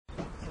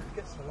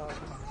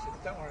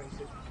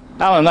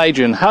Alan and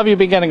Adrian, how have you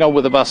been getting on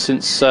with the bus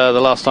since the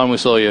last time we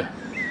saw you?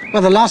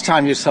 Well, the last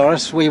time you saw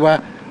us, we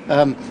were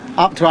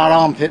up to our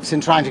armpits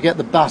in trying to get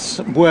the bus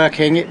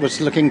working. It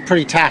was looking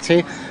pretty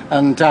tatty,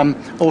 and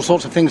all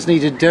sorts of things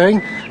needed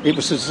doing. It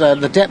was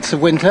the depths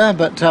of winter,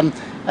 but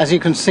as you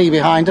can see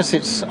behind us,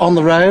 it's on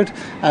the road,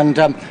 and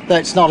though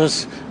it's not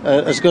as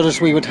good as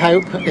we would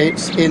hope,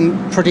 it's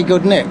in pretty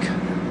good nick.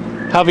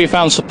 How have you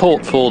found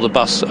support for the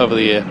bus over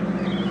the year?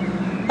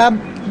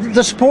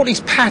 The support is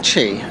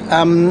patchy.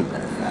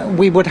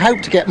 We would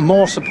hope to get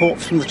more support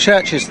from the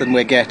churches than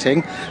we're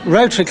getting.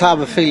 Rotary Club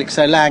of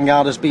Felixstowe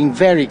Landguard has been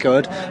very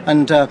good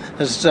and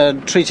has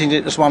treated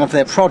it as one of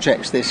their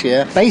projects this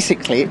year.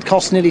 Basically, it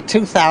costs nearly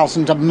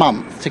 £2,000 a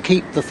month to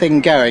keep the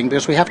thing going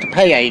because we have to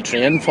pay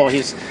Adrian for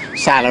his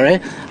salary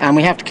and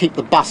we have to keep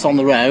the bus on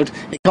the road.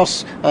 It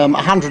costs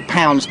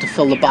 £100 to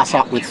fill the bus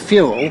up with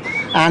fuel,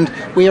 and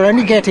we are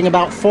only getting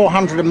about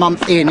 £400 a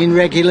month in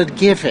regular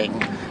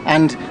giving.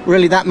 And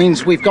really that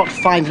means we've got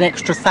to find an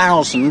extra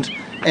 £1,000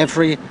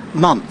 every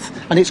month,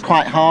 and it's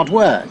quite hard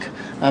work.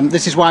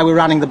 This is why we're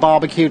running the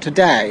barbecue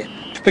today.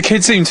 The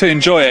kids seem to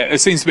enjoy it. It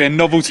seems to be a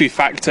novelty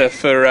factor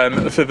for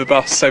the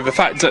bus. So the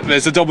fact that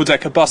there's a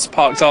double-decker bus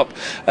parked up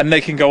and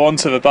they can go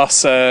onto the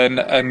bus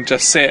and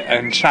just sit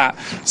and chat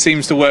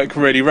seems to work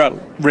really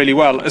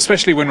well.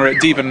 Especially when we're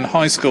at Deben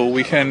High School,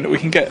 we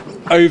can get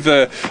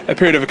over a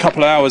period of a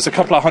couple of hours, a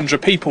couple of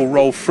hundred people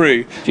roll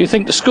through. Do you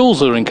think the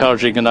schools are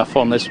encouraging enough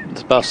on this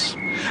bus?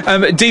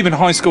 Deben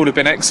High School have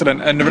been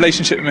excellent, and the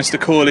relationship with Mr.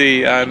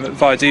 Corley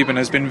via Deben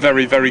has been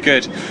very, very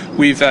good.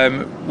 We've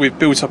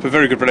built up a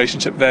very good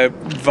relationship there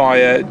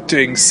via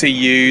doing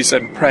CUs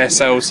and prayer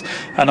cells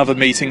and other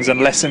meetings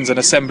and lessons and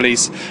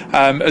assemblies,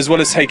 as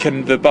well as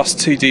taking the bus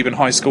to Deben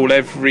High School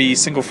every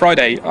single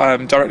Friday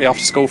directly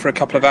after school for a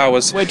couple of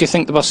hours. Where do you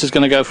think the bus is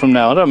going to go from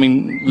now? I don't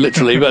mean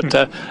literally, but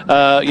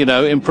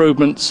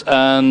improvements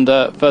and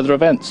further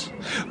events.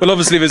 Well,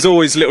 obviously there's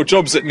always little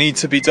jobs that need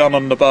to be done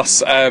on the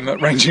bus,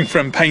 ranging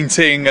from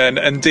painting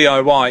and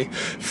DIY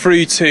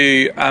through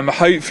to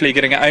hopefully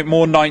getting it out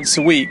more nights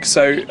a week.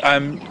 So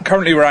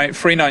currently we're out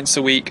 3 nights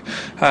a week,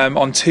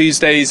 on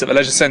Tuesdays at the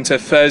Leisure Centre,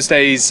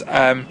 Thursdays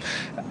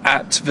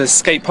at the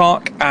skate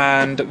park,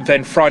 and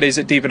then Fridays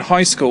at Deben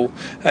High School.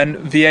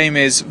 And the aim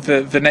is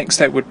the next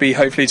step would be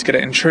hopefully to get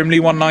it in Trimley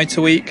 1 night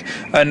a week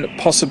and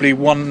possibly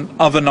 1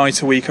 other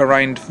night a week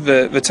around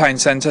the town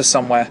centre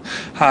somewhere.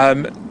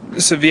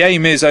 So the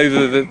aim is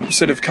over the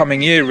sort of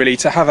coming year really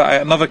to have it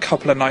out another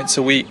couple of nights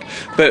a week.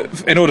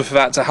 But in order for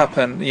that to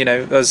happen,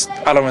 as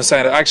Alan was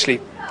saying, it actually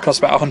costs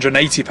about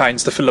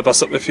 £180 to fill the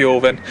bus up with fuel.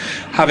 Then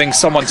having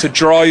someone to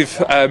drive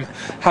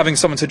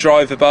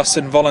the bus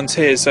and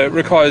volunteers, so it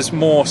requires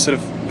more sort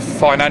of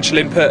financial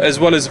input as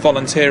well as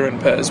volunteer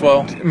input as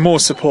well. More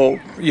support,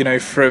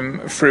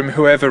 from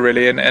whoever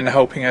really, and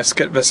helping us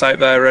get this out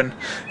there and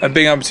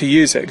being able to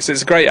use it, because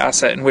it's a great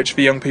asset in which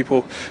the young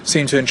people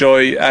seem to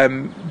enjoy.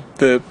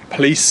 The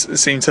police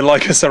seem to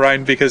like us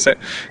around because it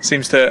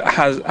seems to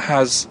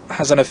has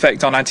an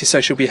effect on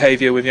antisocial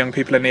behaviour with young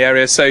people in the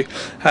area. So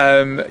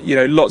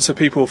lots of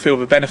people feel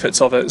the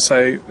benefits of it.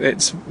 So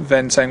it's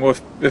then saying, well,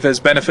 if there's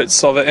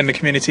benefits of it in the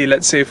community,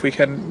 let's see if we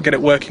can get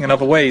it working in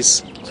other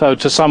ways. So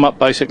to sum up,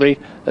 basically,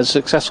 a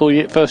successful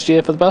first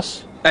year for the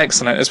bus?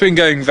 Excellent. It's been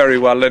going very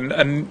well,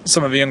 and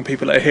some of the young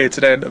people that are here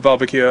today at the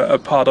barbecue are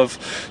part of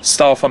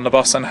staff on the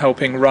bus and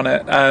helping run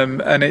it,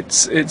 and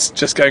it's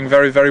just going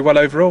very, very well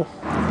overall.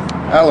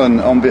 Alan,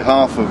 on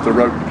behalf of the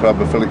Rotary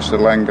Club of Felixstowe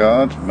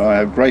Landguard, I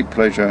have great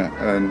pleasure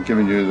in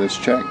giving you this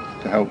cheque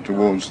to help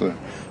towards the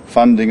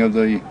funding of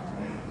the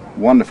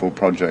wonderful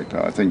project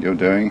that I think you're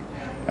doing,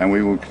 and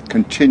we will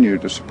continue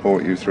to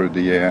support you through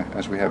the year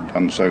as we have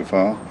done so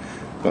far.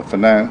 But for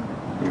now,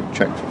 we've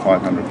checked for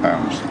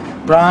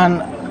 £500. Brian,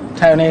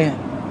 Tony,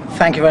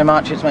 thank you very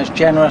much. It's most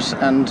generous,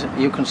 and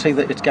you can see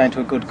that it's going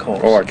to a good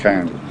cause. Oh, I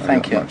can.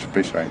 Thank you. Much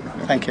appreciate it.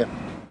 Thank you.